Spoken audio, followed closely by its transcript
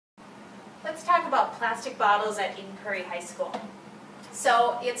Let's talk about plastic bottles at Eden Prairie High School.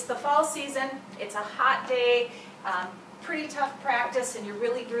 So it's the fall season, it's a hot day, pretty tough practice, and you're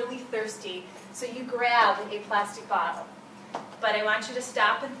really thirsty, so you grab a plastic bottle. But I want you to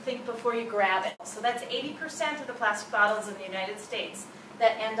stop and think before you grab it. So that's 80% of the plastic bottles in the United States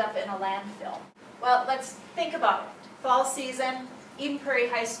that end up in a landfill. Well, let's think about it. Fall season, Eden Prairie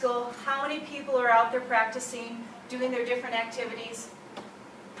High School, how many people are out there practicing, doing their different activities?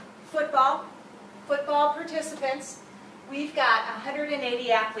 Football participants. We've got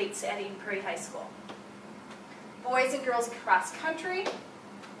 180 athletes at Eden Prairie High School. Boys and girls cross country,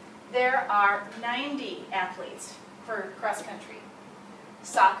 there are 90 athletes for cross country.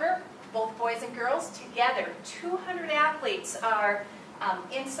 Soccer, both boys and girls together, 200 athletes are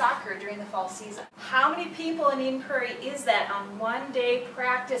in soccer during the fall season. How many people in Eden Prairie is that on one day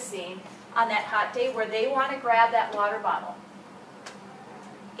practicing on that hot day where they want to grab that water bottle?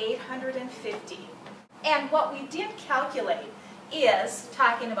 850. And what we did calculate is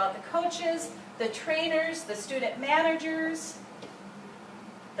talking about the coaches, the trainers, the student managers,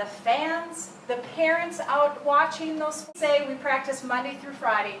 the fans, the parents out watching those. Say we practice Monday through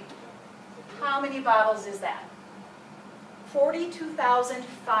Friday. How many bottles is that?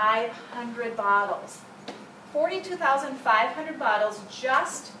 42,500 bottles. 42,500 bottles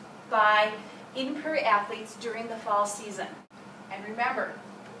just by Eden Prairie athletes during the fall season. And remember,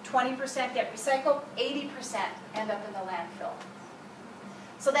 20% get recycled, 80% end up in the landfill.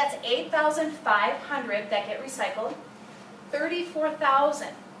 So that's 8,500 that get recycled,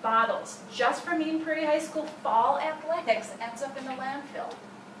 34,000 bottles just from Eden Prairie High School fall athletics ends up in the landfill.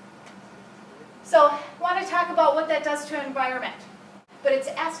 So I want to talk about what that does to the environment. But it's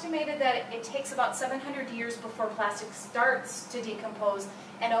estimated that it takes about 700 years before plastic starts to decompose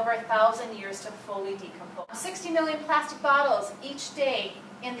and over 1,000 years to fully decompose. 60 million plastic bottles each day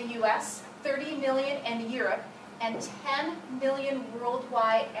in the US, 30 million in Europe, and 10 million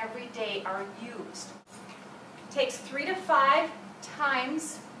worldwide every day are used. It takes 3 to 5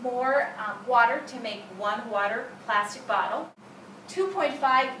 times more water to make one water plastic bottle.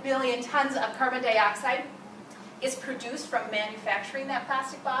 2.5 billion tons of carbon dioxide is produced from manufacturing that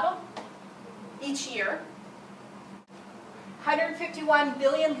plastic bottle each year. 151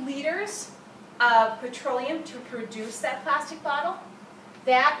 billion liters of petroleum to produce that plastic bottle.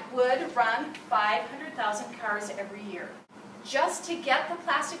 That would run 500,000 cars every year. Just to get the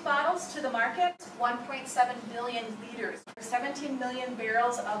plastic bottles to the market, 1.7 billion liters, 17 million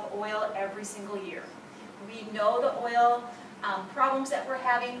barrels of oil every single year. We know the oil problems that we're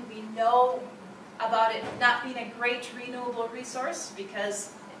having. We know about it not being a great renewable resource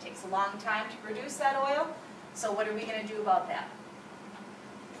because it takes a long time to produce that oil. So what are we going to do about that?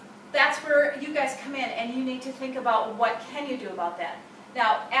 That's where you guys come in, and you need to think about what can you do about that.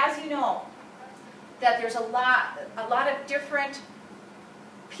 Now, as you know, that there's a lot of different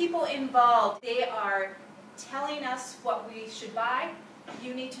people involved. They are telling us what we should buy.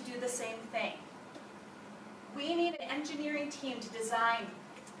 You need to do the same thing. We need an engineering team to design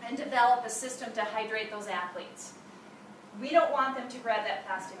and develop a system to hydrate those athletes. We don't want them to grab that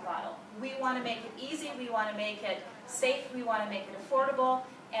plastic bottle. We want to make it easy, we want to make it safe, we want to make it affordable,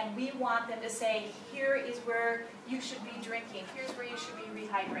 and we want them to say, here is where you should be drinking, here's where you should be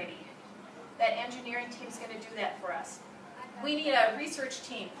rehydrating. That engineering team is going to do that for us. We need a research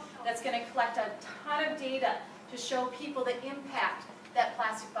team that's going to collect a ton of data to show people the impact that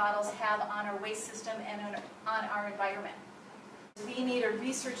plastic bottles have on our waste system and on our environment. We need a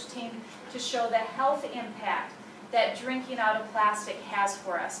research team to show the health impact that drinking out of plastic has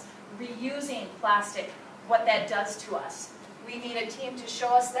for us. Reusing plastic, what that does to us. We need a team to show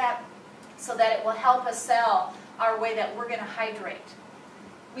us that so that it will help us sell our way that we're going to hydrate.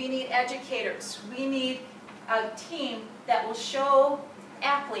 We need educators. We need a team that will show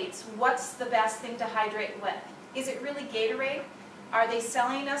athletes what's the best thing to hydrate with. Is it really Gatorade? Are they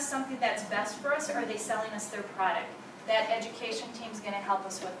selling us something that's best for us, or are they selling us their product? That education team is going to help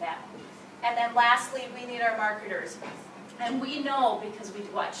us with that. And then lastly, we need our marketers. And we know, because we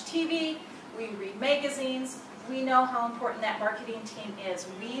watch TV, we read magazines, we know how important that marketing team is.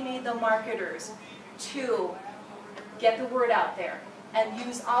 We need the marketers to get the word out there and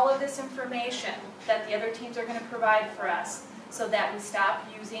use all of this information that the other teams are going to provide for us so that we stop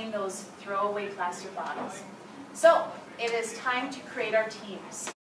using those throwaway plastic bottles. So, it is time to create our teams.